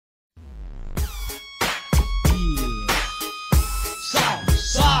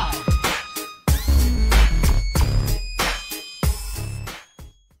side.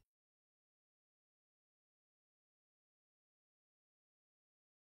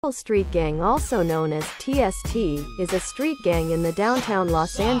 Temple Street Gang, also known as TST, is a street gang in the downtown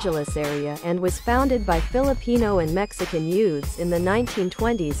Los Angeles area and was founded by Filipino and Mexican youths in the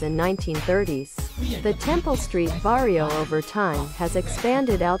 1920s and 1930s. The Temple Street barrio over time has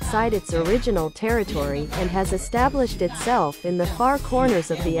expanded outside its original territory and has established itself in the far corners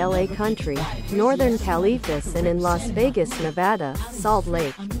of the LA country, Northern California, and in Las Vegas, Nevada, Salt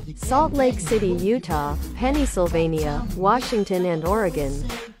Lake City, Utah, Pennsylvania, Washington, and Oregon.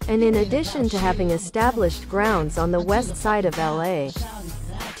 And in addition to having established grounds on the west side of LA,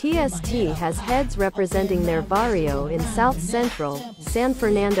 TST has heads representing their barrio in South Central, San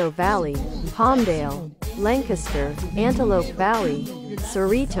Fernando Valley, Palmdale, Lancaster, Antelope Valley,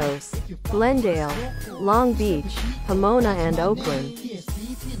 Cerritos, Glendale, Long Beach, Pomona, and Oakland.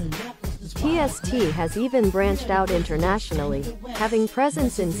 TST has even branched out internationally, having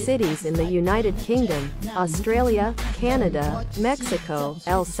presence in cities in the United Kingdom, Australia, Canada, Mexico,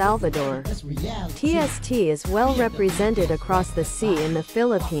 El Salvador. TST is well represented across the sea in the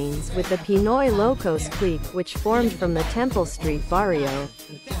Philippines with the Pinoy Locos clique, which formed from the Temple Street barrio.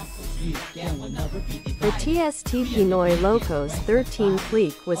 The TST Pinoy Locos 13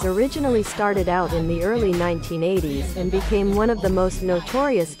 clique was originally started out in the early 1980s and became one of the most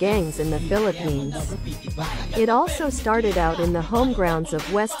notorious gangs in the Philippines. It also started out in the home grounds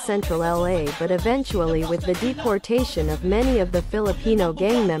of West Central LA, but eventually, with the deportation of many of the Filipino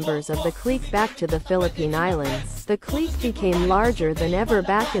gang members of the clique back to the Philippine Islands, the clique became larger than ever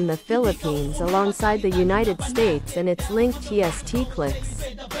back in the Philippines alongside the United States and its linked TST cliques.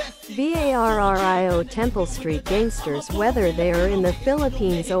 VARRIO Temple Street gangsters, whether they are in the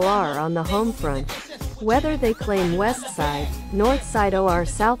Philippines or on the home front, whether they claim West Side, North Side or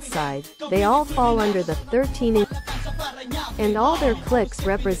South Side, they all fall under the 13 and all their cliques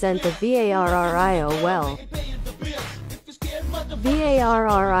represent the VARRIO well.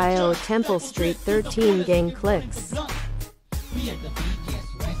 VARRIO Temple Street 13 gang cliques: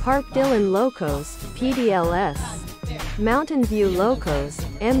 Park Dillon Locos, PDLS; Mountain View Locos,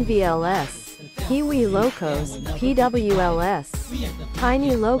 MVLS; Kiwi Locos, PWLS;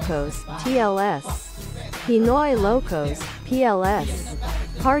 Tiny Locos, TLS; Pinoy Locos, PLS;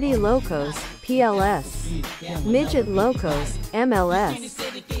 Party Locos, PLS; Midget Locos, MLS;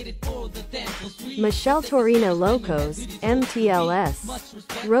 Michelle Torino Locos,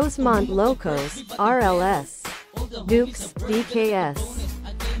 MTLS; Rosemont Locos, RLS; Dukes, DKS;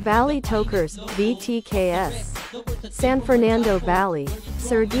 Valley Tokers, VTKS; San Fernando Valley,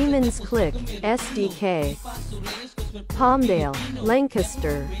 Sir Demons Clique, SDK; Palmdale,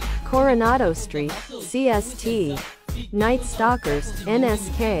 Lancaster, Coronado Street, CST; Night Stalkers,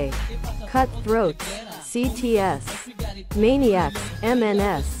 NSK; Cutthroats, CTS; Maniacs,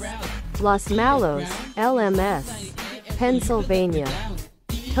 MNS; Los Malos, LMS; Pennsylvania;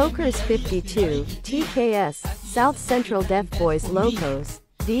 Tokers 52, TKS; South Central Deaf Boys Locos,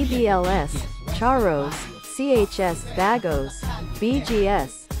 DBLS; Charros, CHS, Bagos,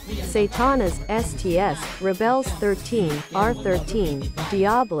 BGS; Satanas, STS; Rebels 13, R13,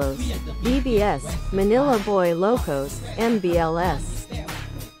 Diablos, BBS; Manila Boy Locos, MBLS;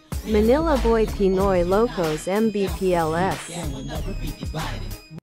 Manila Boy Pinoy Locos, MBPLS.